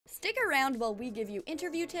Stick around while we give you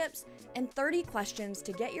interview tips and 30 questions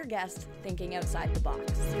to get your guest thinking outside the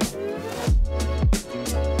box.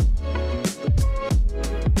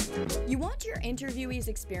 You want your interviewee's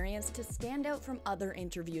experience to stand out from other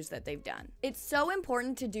interviews that they've done. It's so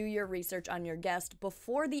important to do your research on your guest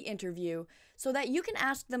before the interview so that you can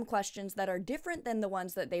ask them questions that are different than the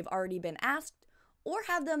ones that they've already been asked, or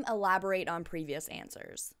have them elaborate on previous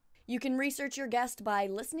answers. You can research your guest by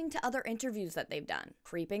listening to other interviews that they've done,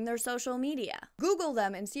 creeping their social media. Google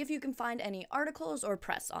them and see if you can find any articles or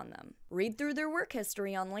press on them. Read through their work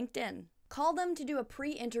history on LinkedIn. Call them to do a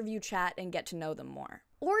pre-interview chat and get to know them more.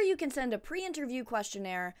 Or you can send a pre-interview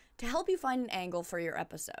questionnaire to help you find an angle for your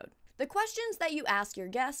episode. The questions that you ask your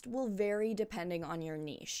guest will vary depending on your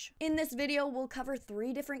niche. In this video, we'll cover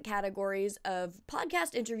 3 different categories of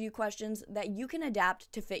podcast interview questions that you can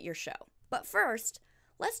adapt to fit your show. But first,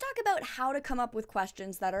 let's talk about how to come up with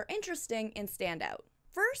questions that are interesting and stand out.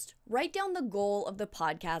 First, write down the goal of the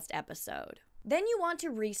podcast episode. Then you want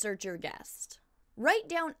to research your guest. Write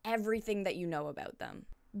down everything that you know about them.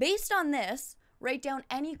 Based on this, write down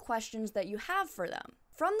any questions that you have for them.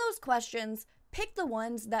 From those questions, pick the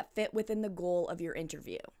ones that fit within the goal of your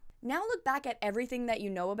interview. Now look back at everything that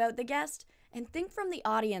you know about the guest and think from the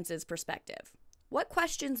audience's perspective. What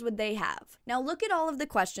questions would they have? Now look at all of the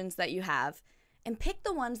questions that you have and pick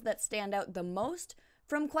the ones that stand out the most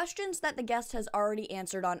from questions that the guest has already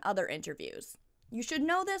answered on other interviews. You should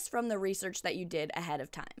know this from the research that you did ahead of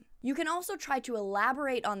time. You can also try to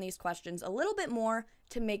elaborate on these questions a little bit more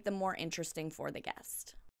to make them more interesting for the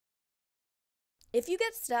guest. If you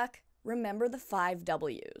get stuck, remember the 5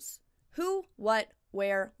 W's. Who, what,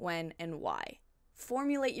 where, when, and why.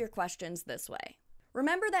 Formulate your questions this way.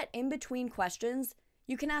 Remember that in between questions,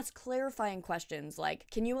 you can ask clarifying questions like,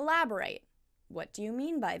 can you elaborate? What do you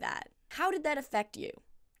mean by that? How did that affect you?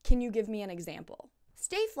 Can you give me an example?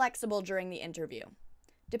 Stay flexible during the interview.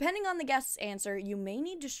 Depending on the guest's answer, you may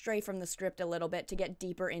need to stray from the script a little bit to get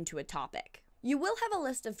deeper into a topic. You will have a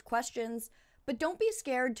list of questions, but don't be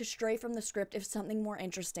scared to stray from the script if something more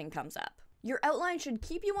interesting comes up. Your outline should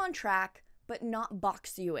keep you on track, but not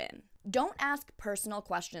box you in. Don't ask personal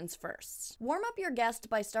questions first. Warm up your guest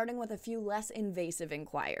by starting with a few less invasive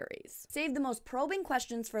inquiries. Save the most probing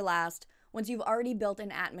questions for last once you've already built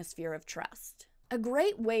an atmosphere of trust. A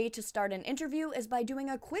great way to start an interview is by doing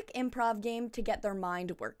a quick improv game to get their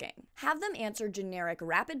mind working. Have them answer generic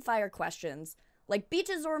rapid-fire questions like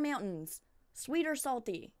beaches or mountains, sweet or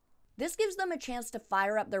salty. This gives them a chance to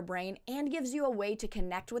fire up their brain and gives you a way to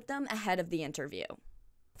connect with them ahead of the interview.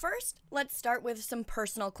 First, let's start with some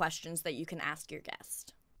personal questions that you can ask your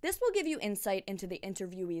guest. This will give you insight into the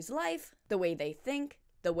interviewee's life, the way they think,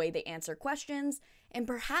 the way they answer questions, and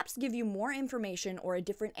perhaps give you more information or a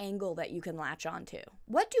different angle that you can latch onto.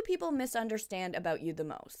 What do people misunderstand about you the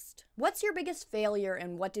most? What's your biggest failure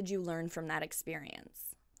and what did you learn from that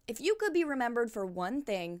experience? If you could be remembered for one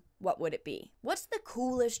thing, what would it be? What's the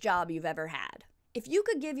coolest job you've ever had? If you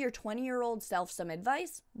could give your 20-year-old self some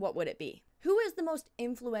advice, what would it be? Who is the most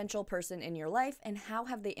influential person in your life and how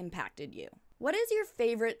have they impacted you? What is your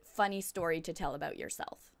favorite funny story to tell about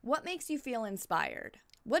yourself? What makes you feel inspired?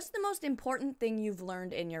 What's the most important thing you've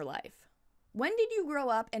learned in your life? When did you grow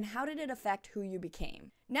up and how did it affect who you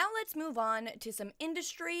became? Now let's move on to some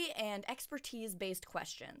industry and expertise-based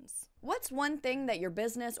questions. What's one thing that your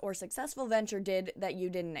business or successful venture did that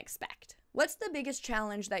you didn't expect? What's the biggest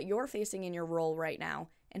challenge that you're facing in your role right now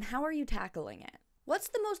and how are you tackling it? What's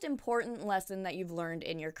the most important lesson that you've learned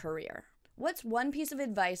in your career? What's one piece of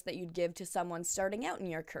advice that you'd give to someone starting out in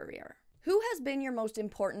your career? Who has been your most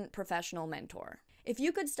important professional mentor? If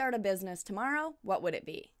you could start a business tomorrow, what would it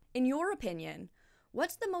be? In your opinion,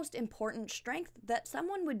 what's the most important strength that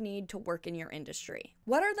someone would need to work in your industry?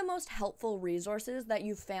 What are the most helpful resources that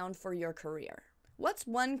you've found for your career? What's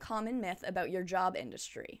one common myth about your job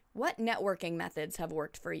industry? What networking methods have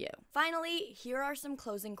worked for you? Finally, here are some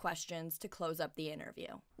closing questions to close up the interview.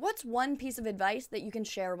 What's one piece of advice that you can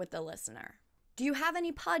share with the listener? Do you have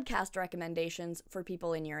any podcast recommendations for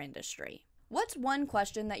people in your industry? What's one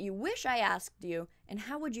question that you wish I asked you and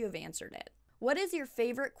how would you have answered it? What is your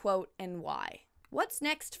favorite quote and why? What's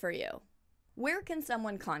next for you? Where can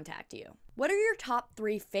someone contact you? What are your top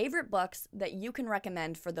 3 favorite books that you can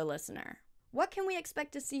recommend for the listener? What can we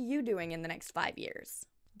expect to see you doing in the next 5 years?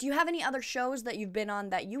 Do you have any other shows that you've been on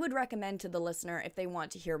that you would recommend to the listener if they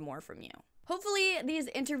want to hear more from you? Hopefully, these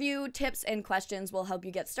interview tips and questions will help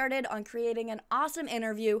you get started on creating an awesome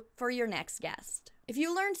interview for your next guest. If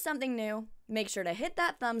you learned something new, make sure to hit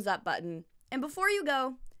that thumbs up button. And before you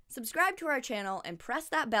go, subscribe to our channel and press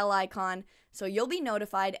that bell icon so you'll be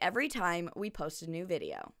notified every time we post a new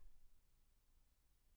video.